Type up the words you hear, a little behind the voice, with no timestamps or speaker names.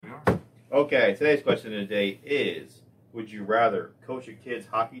Okay, today's question of the day is: would you rather coach a kid's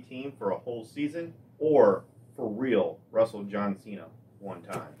hockey team for a whole season, or for real wrestle John Cena one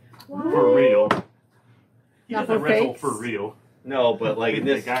time? What? For real. He Not doesn't for wrestle fakes? for real. No, but like in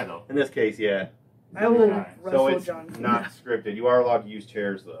He's a this big guy though. in this case, yeah. I will Yeah. wrestle So it's John Cena. not scripted. You are allowed to use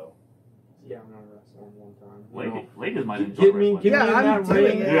chairs though. Yeah, I'm gonna wrestle one time. Ladies might enjoy Get me, wrestling. get me Yeah, in I'm that doing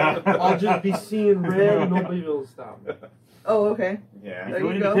ring. it. Yeah. I'll just be seeing red. Nobody will stop me. Oh, okay. Yeah. If There you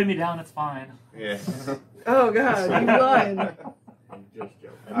you need go. to pin me down, it's fine. Yeah. Oh God, you won. I'm just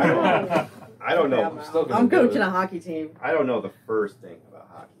joking. I don't know. I'm still gonna I'm do coaching it. a hockey team. I don't know the first thing about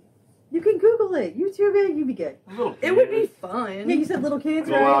hockey. You can Google it, YouTube it, you'd be good. A little It would be kid. fun. Yeah, you said little kids,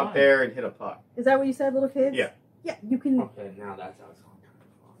 Go right? out there and hit a puck. Is that what you said, little kids? Yeah. Yeah, you can. Okay, now that sounds kind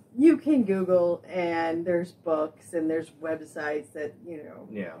of fun. You can Google, and there's books and there's websites that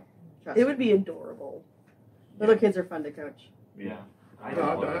Yeah. Trust it would be adorable. Little kids are fun to coach. Yeah. I've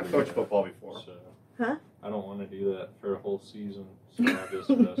coached football before. So, Huh? I don't want to do that for a whole season, so I just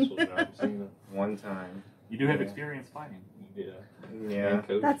wrestle John Cena. One time. You do have experience fighting. Yeah. Yeah. And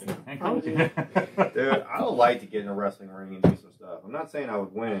coaching. That's And Oh, coaching. Dude, I would like to get in a wrestling ring and do some stuff. I'm not saying I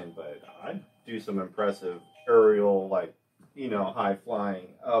would win, but I'd do some impressive aerial, like, high flying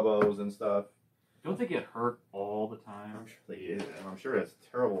elbows and stuff. Don't they get hurt all the time? I'm sure they do. And I'm sure it's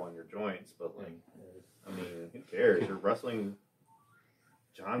terrible on your joints, but like, I mean, who cares? You're wrestling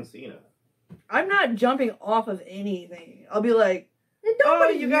John Cena. I'm not jumping off of anything. I'll be like, oh,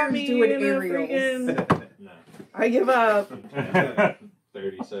 you got me doing in a aerials. freaking- No. I give up.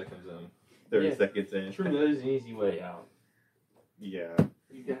 30 seconds in. 30 Yeah. seconds in. True, that is an easy way out. Yeah.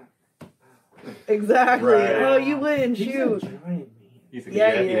 You got. Exactly. Right. Oh, you win. He's a Shoot. giant man. He's a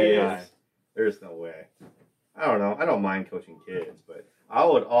Yeah, good he guy. is. There's no way. I don't know. I don't mind coaching kids, but I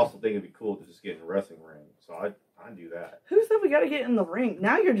would also think it'd be cool to just get in a wrestling ring. So I'd do that. Who said we got to get in the ring?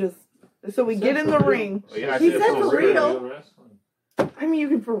 Now you're just. So we get in the ring. Well, yeah, I He said said for for real. real. I mean, you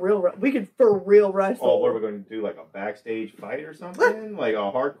can for real. We could for real wrestle. Oh, what are we going to do? Like a backstage fight or something? Like a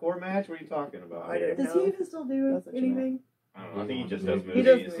hardcore match? What are you talking about? I don't Does know. he even still do That's what you know. anything? I don't know. I think he just does He movies.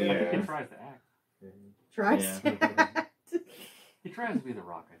 does He movies. tries to act. Tries. He tries to be the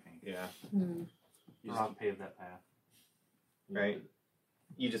Rock, I think. Yeah. Hmm. The Rock paved that path. Right?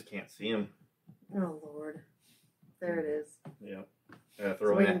 You just can't see him. Oh Lord, there it is. Yeah. Just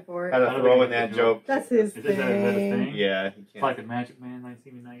Throw in waiting that. for Had it. to throw in that joke. That's his Is that his thing. thing? Yeah, he It's like can't. the Magic Man, I see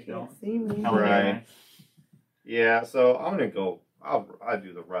me now you don't. Can't see me. Hell, Right. yeah. Yeah, so I'm gonna go. I'll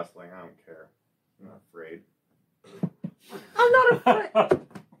do the wrestling. I don't care. I'm not afraid. I'm not afraid.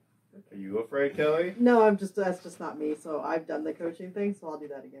 Are you afraid, Kelly? No, that's just not me. So I've done the coaching thing, so I'll do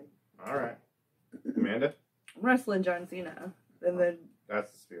that again. All right. Amanda, I'm wrestling John Cena, and then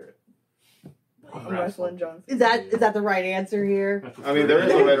that's the spirit. I'm wrestling John Cena. Is that the right answer here? That's I mean, there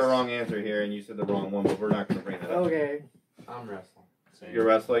is a right or wrong answer here, and you said the wrong one, but we're not gonna bring that up. Okay. I'm wrestling. Same. You're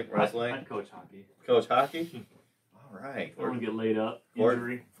wrestling, I'd coach hockey. coach hockey. All right, I wouldn't get laid up. Gordon.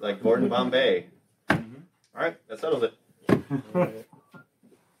 Injury. like Gordon Bombay. Mhm. All right, that settles it.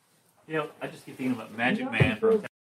 You know, I just keep thinking about Magic Man from